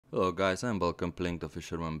Hello guys, I'm Bulkan playing the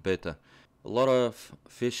Fisherman beta. A lot of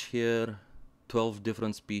fish here, 12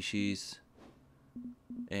 different species,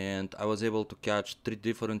 and I was able to catch 3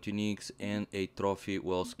 different uniques and a trophy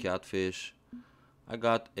Wells Catfish. I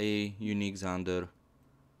got a unique Zander,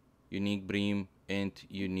 unique Bream, and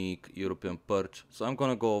unique European Perch. So I'm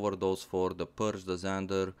gonna go over those four: the Perch, the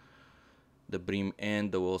Zander, the Bream,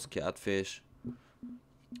 and the Wells Catfish.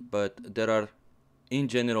 But there are in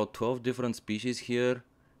general 12 different species here,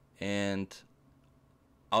 and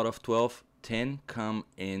out of 12, 10 come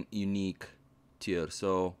in unique tier.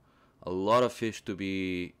 So a lot of fish to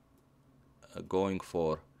be going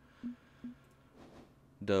for.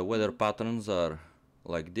 The weather patterns are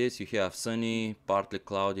like this. You have sunny, partly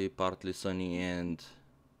cloudy, partly sunny, and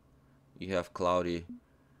you have cloudy.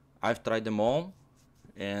 I've tried them all,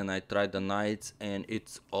 and I tried the nights, and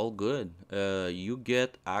it's all good. You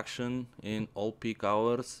get action in all peak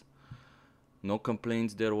hours. No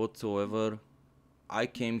complaints there whatsoever. I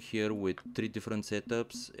came here with 3 different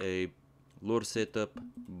setups: a lure setup,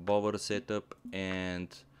 bobber setup, and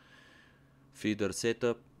feeder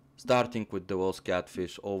setup. Starting with the Wells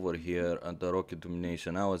Catfish over here at the Rocket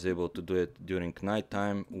Domination, I was able to do it during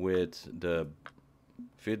nighttime with the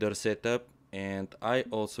feeder setup, and I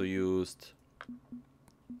also used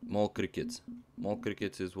mole crickets. Mole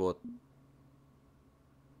crickets is what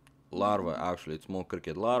larva, actually it's mole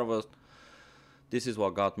cricket larvas. This is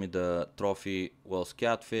what got me the trophy Wells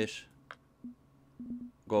Catfish.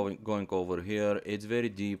 Going over here, it's very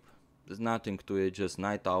deep. There's nothing to it, just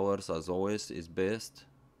night hours as always is best.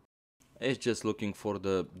 It's just looking for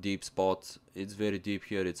the deep spots. It's very deep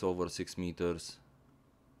here, it's over 6 meters.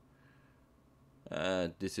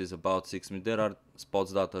 This is about 6 meters. There are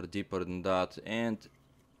spots that are deeper than that, and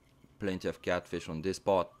plenty of catfish on this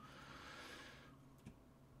spot.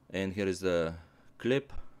 And here is the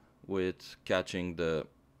clip with catching the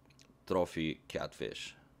trophy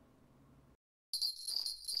catfish.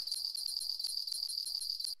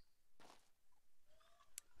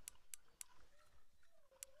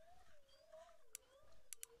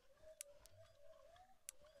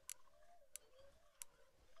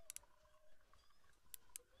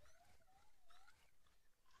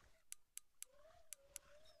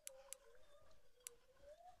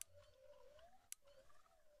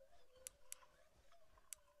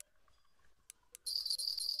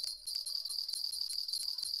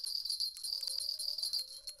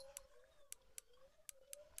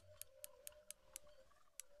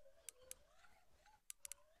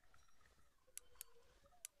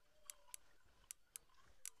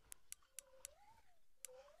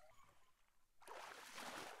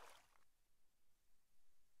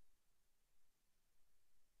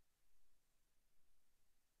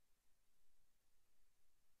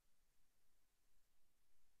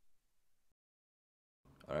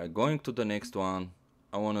 Alright, going to the next one,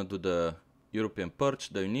 I wanna do the European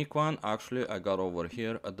Perch, the unique one. Actually, I got over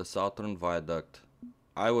here at the Southern Viaduct.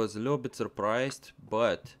 I was a little bit surprised,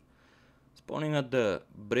 but spawning at the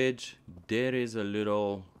bridge, there is a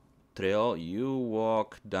little trail. You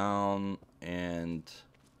walk down and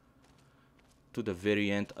to the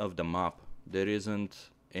very end of the map. There isn't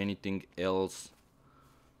anything else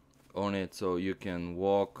on it, so you can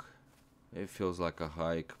walk. It feels like a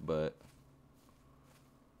hike, but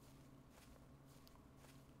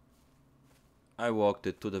I walked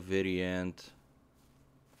it to the very end.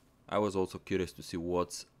 I was also curious to see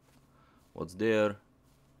what's there.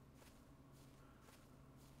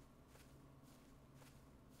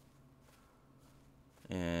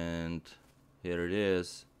 And here it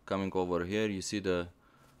is. Coming over here, you see the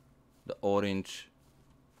orange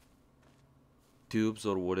tubes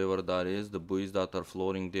or whatever that is, the buoys that are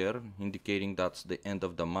floating there, indicating that's the end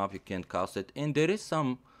of the map. You can't cast it. And there is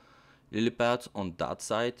some lily pads on that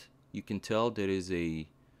side. You can tell there is a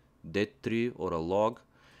dead tree or a log,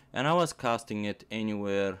 and I was casting it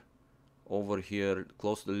anywhere over here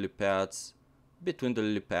close to the lily pads, between the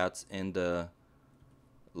lily pads and the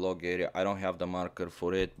log area. I don't have the marker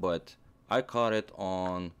for it, but I caught it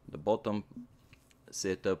on the bottom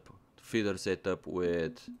setup, feeder setup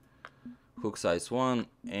with hook size 1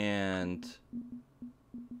 and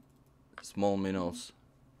small minnows.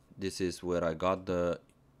 This is where I got the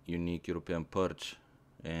unique European Perch,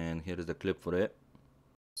 and here is the clip for it.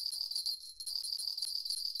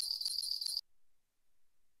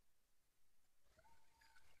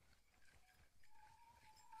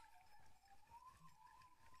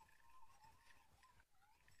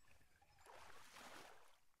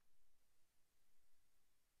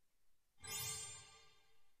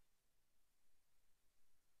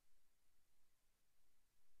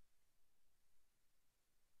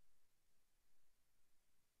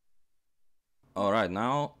 Alright,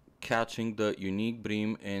 now catching the unique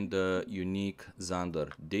Bream and the unique Zander.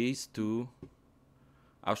 These two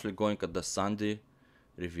actually going at the Sandy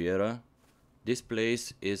Riviera. This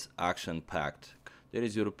place is action packed. There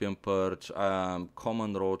is European Perch,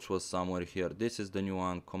 common roach was somewhere here. This is the new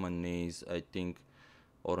one, common naze, I think,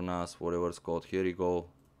 or nas, whatever it's called. Here you go,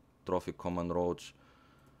 trophy common roach.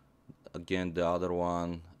 Again, the other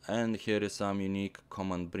one, and here is some unique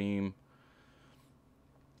common Bream.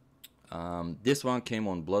 This one came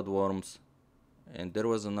on bloodworms, and there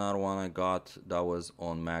was another one I got that was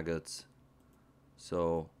on maggots.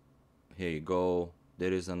 So here you go.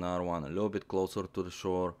 There is another one a little bit closer to the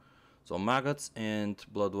shore. So maggots and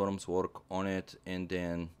bloodworms work on it, and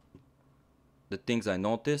then the things I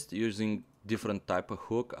noticed, using different type of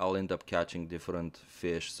hook, I'll end up catching different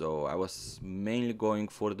fish. So I was mainly going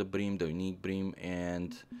for the Bream, the unique Bream,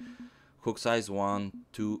 and hook size 1,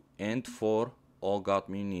 2, and 4 all got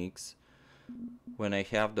me uniques. When I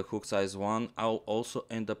have the hook size 1, I'll also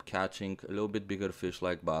end up catching a little bit bigger fish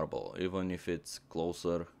like barbel, even if it's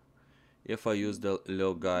closer. If I use the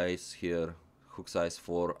little guys here, hook size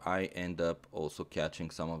 4, I end up also catching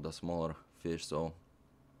some of the smaller fish. So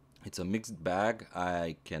it's a mixed bag.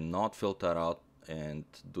 I cannot filter out and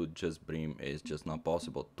do just Bream. It's just not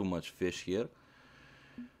possible. Too much fish here.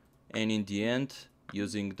 And in the end,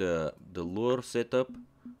 using the lure setup,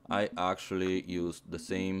 I actually used the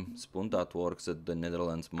same spoon that works at the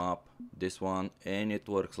Netherlands map, this one, and it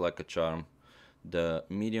works like a charm. The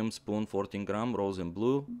medium spoon, 14 gram, rose and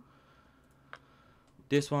blue.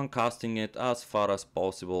 This one, casting it as far as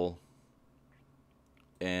possible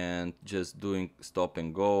and just doing stop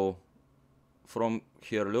and go from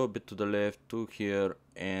here a little bit to the left to here,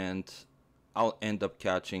 and I'll end up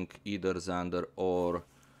catching either Zander or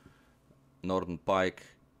Northern Pike.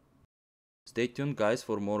 Stay tuned guys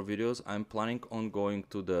for more videos. I'm planning on going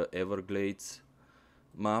to the Everglades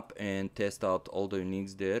map and test out all the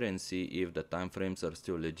uniques there and see if the time frames are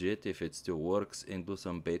still legit, if it still works, and do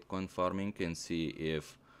some Baitcoin farming and see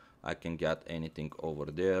if I can get anything over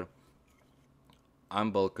there.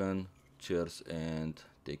 I'm Bulkan, cheers and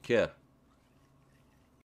take care.